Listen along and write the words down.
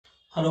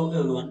Hello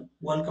everyone,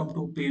 welcome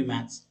to PV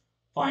Maths.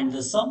 Find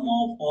the sum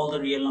of all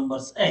the real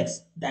numbers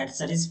x that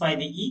satisfy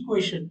the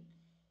equation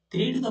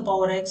 3 to the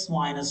power x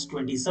minus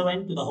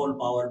 27 to the whole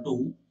power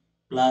 2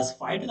 plus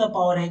 5 to the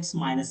power x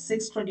minus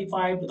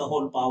 625 to the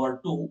whole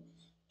power 2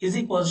 is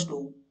equals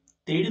to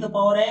 3 to the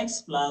power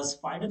x plus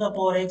 5 to the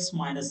power x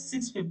minus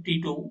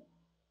 652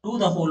 to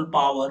the whole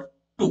power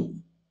 2.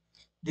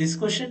 This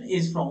question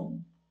is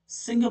from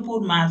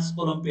Singapore Maths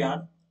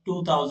Olympiad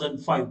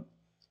 2005.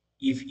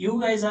 If you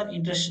guys are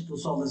interested to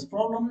solve this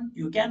problem,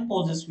 you can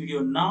pause this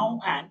video now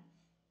and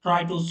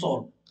try to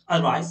solve.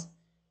 Otherwise,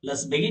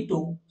 let's begin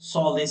to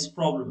solve this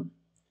problem.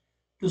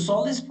 To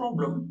solve this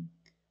problem,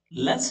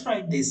 let's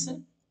write this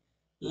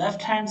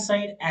left hand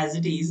side as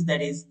it is,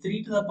 that is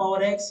 3 to the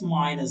power x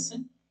minus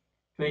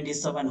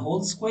 27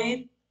 whole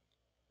square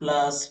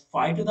plus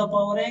 5 to the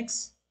power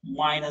x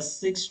minus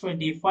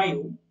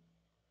 625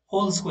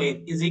 whole square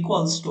is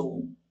equals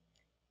to,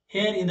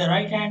 here in the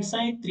right hand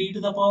side 3 to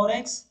the power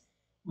x,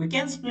 we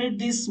can split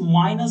this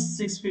minus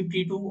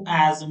 652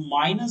 as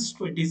minus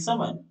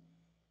 27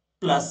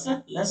 plus,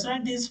 let's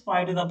write this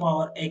 5 to the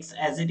power x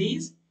as it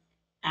is,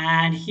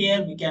 and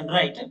here we can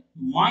write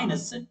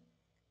minus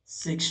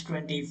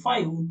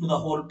 625 to the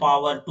whole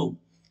power 2.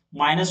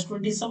 Minus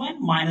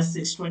 27 minus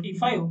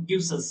 625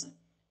 gives us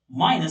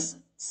minus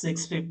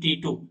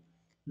 652.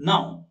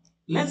 Now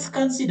let's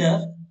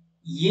consider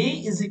a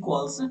is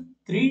equals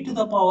 3 to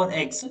the power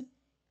x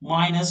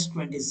minus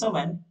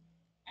 27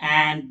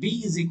 and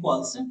b is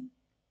equals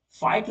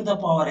 5 to the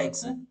power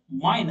x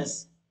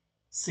minus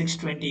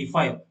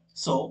 625.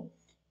 So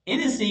in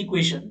this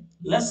equation,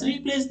 let's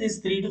replace this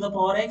 3 to the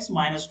power x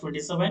minus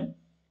 27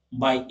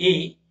 by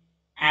a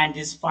and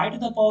this 5 to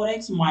the power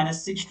x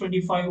minus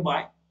 625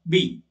 by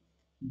b.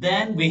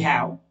 Then we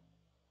have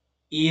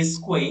a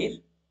square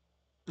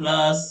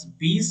plus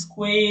b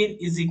square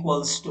is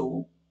equals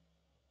to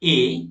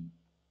a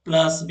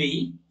plus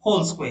b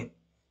whole square.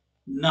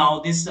 Now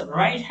this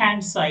right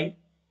hand side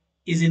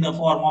is in the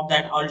form of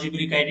that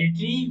algebraic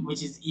identity,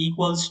 which is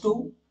equals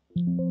to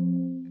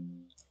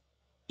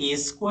a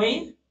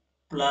square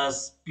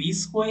plus b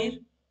square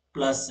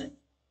plus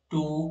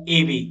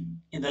 2ab.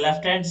 In the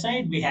left hand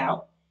side we have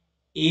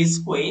a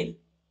square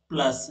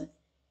plus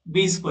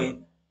b square.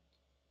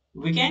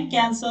 We can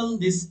cancel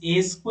this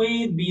a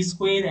square b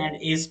square and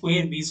a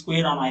square b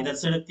square on either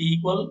side of the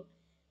equal.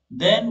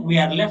 Then we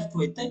are left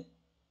with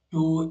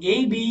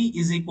 2ab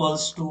is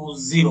equals to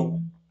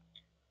 0,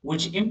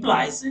 which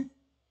implies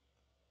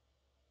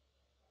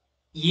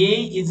a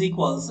is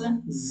equals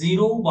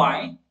 0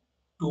 by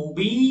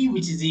 2b,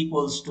 which is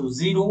equals to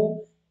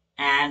 0,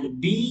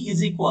 and b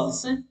is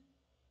equals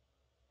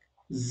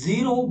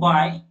 0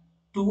 by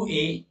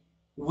 2a,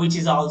 which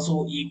is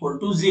also equal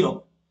to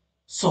 0.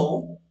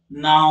 So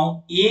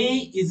now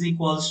a is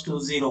equals to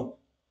 0.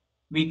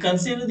 We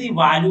consider the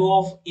value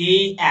of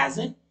a as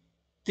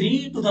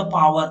 3 to the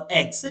power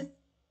x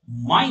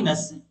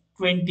minus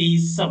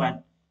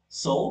 27.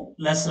 So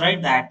let's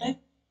write that.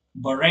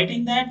 By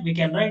writing that, we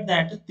can write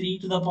that 3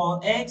 to the power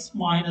x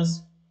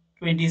minus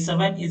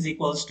 27 is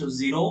equals to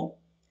 0.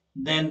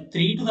 Then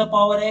 3 to the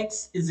power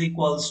x is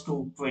equals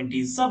to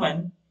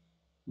 27.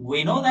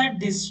 We know that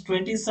this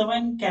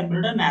 27 can be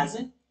written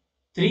as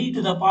 3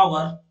 to the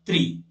power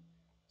 3.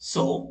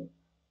 So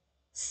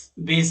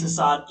bases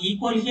are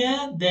equal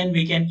here, then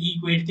we can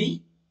equate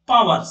the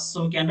powers.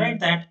 So we can write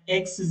that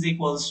x is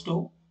equals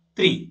to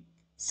 3.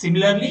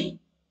 Similarly,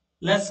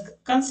 let's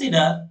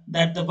consider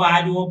that the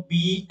value of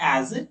b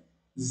as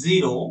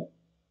 0.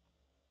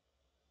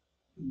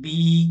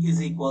 B is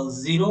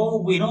equals 0.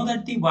 We know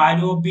that the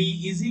value of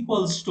b is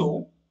equals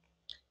to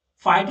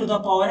 5 to the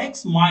power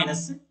x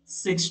minus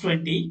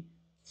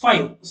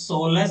 625.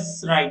 So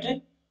let's write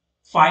it.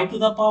 5 to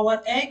the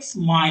power x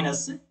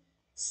minus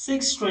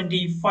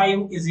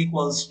 625 is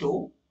equals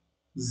to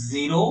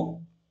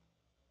 0.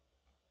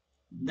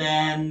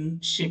 Then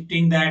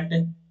shifting that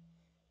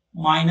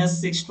minus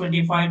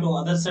 625 to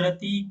other side of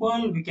the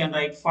equal, we can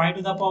write 5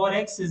 to the power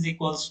x is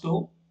equals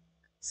to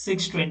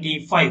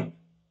 625.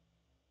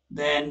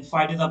 Then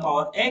 5 to the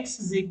power x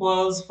is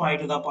equals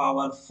 5 to the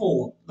power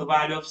 4. The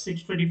value of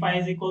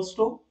 625 is equals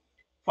to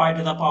 5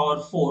 to the power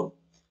 4.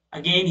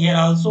 Again here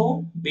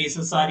also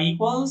bases are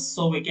equal,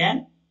 so we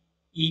can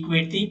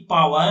equate the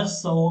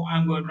powers. So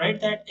I'm going to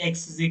write that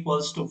x is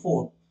equals to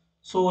 4.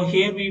 So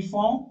here we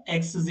found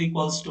x is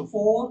equals to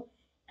 4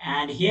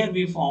 and here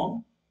we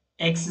found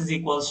x is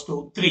equals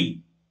to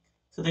 3.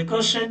 So the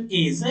question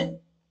is,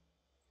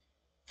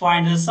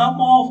 find the sum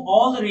of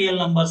all the real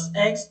numbers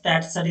x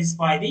that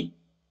satisfy the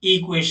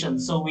equation.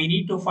 So we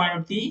need to find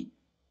out the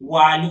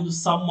value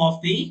sum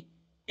of the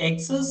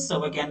x's. So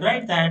we can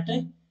write that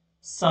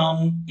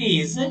sum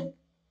is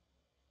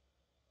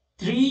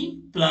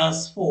 3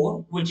 plus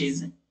 4, which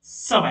is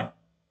 7.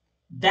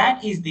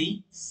 That is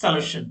the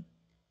solution.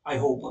 I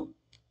hope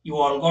you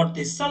all got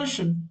this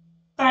solution.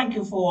 Thank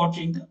you for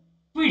watching the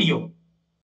video.